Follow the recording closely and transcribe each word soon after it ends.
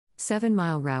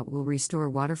7-mile route will restore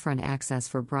waterfront access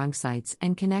for Bronxites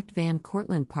and connect Van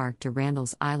Cortlandt Park to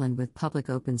Randall's Island with public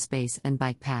open space and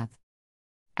bike path.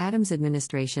 Adams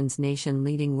administration's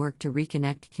nation-leading work to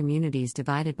reconnect communities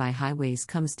divided by highways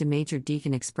comes to Major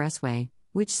Deacon Expressway,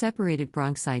 which separated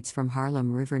Bronxites from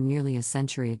Harlem River nearly a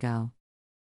century ago.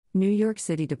 New York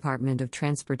City Department of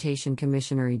Transportation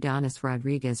Commissioner Adonis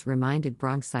Rodriguez reminded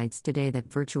Bronxites today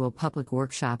that virtual public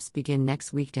workshops begin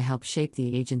next week to help shape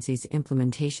the agency's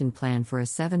implementation plan for a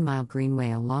 7-mile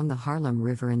greenway along the Harlem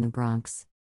River in the Bronx.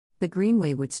 The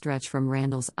greenway would stretch from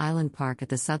Randall's Island Park at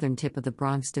the southern tip of the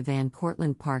Bronx to Van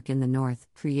Cortlandt Park in the north,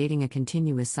 creating a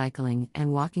continuous cycling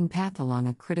and walking path along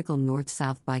a critical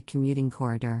north-south bike commuting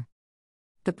corridor.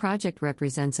 The project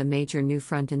represents a major new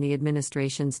front in the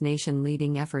administration's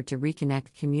nation-leading effort to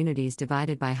reconnect communities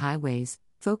divided by highways,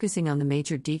 focusing on the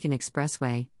Major Deacon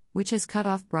Expressway, which has cut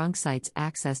off Bronxites'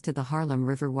 access to the Harlem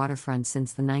River waterfront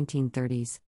since the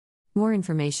 1930s. More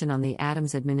information on the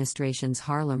Adams administration's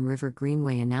Harlem River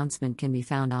Greenway announcement can be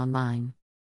found online.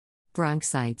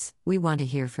 Bronxites, we want to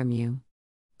hear from you.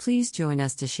 Please join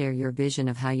us to share your vision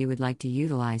of how you would like to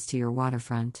utilize to your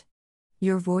waterfront.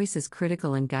 Your voice is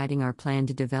critical in guiding our plan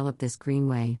to develop this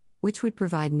greenway, which would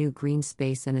provide new green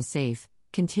space and a safe,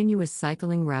 continuous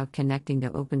cycling route connecting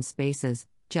to open spaces,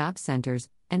 job centers,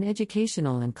 and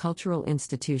educational and cultural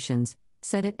institutions,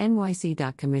 said at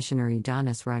NYC. Commissioner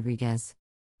Adonis Rodriguez.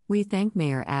 We thank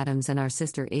Mayor Adams and our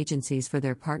sister agencies for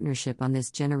their partnership on this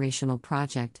generational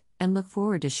project, and look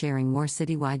forward to sharing more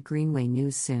citywide greenway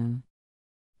news soon.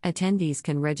 Attendees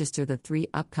can register the 3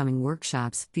 upcoming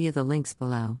workshops via the links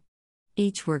below.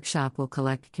 Each workshop will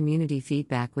collect community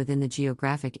feedback within the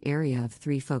geographic area of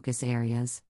 3 focus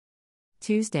areas.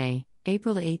 Tuesday,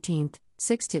 April 18th,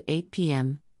 6 to 8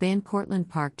 p.m., Van Cortlandt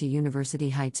Park to University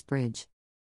Heights Bridge.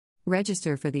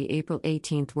 Register for the April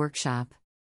 18th workshop.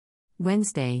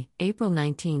 Wednesday, April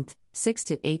 19th, 6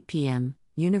 to 8 p.m.,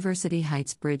 University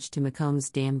Heights Bridge to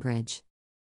McCombs Dam Bridge.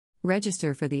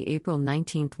 Register for the April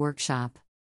 19th workshop.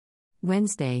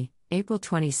 Wednesday, April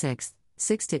 26th,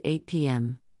 6 to 8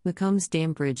 p.m., McCombs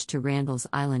Dam Bridge to Randall's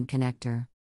Island Connector.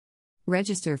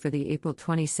 Register for the April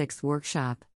 26th workshop.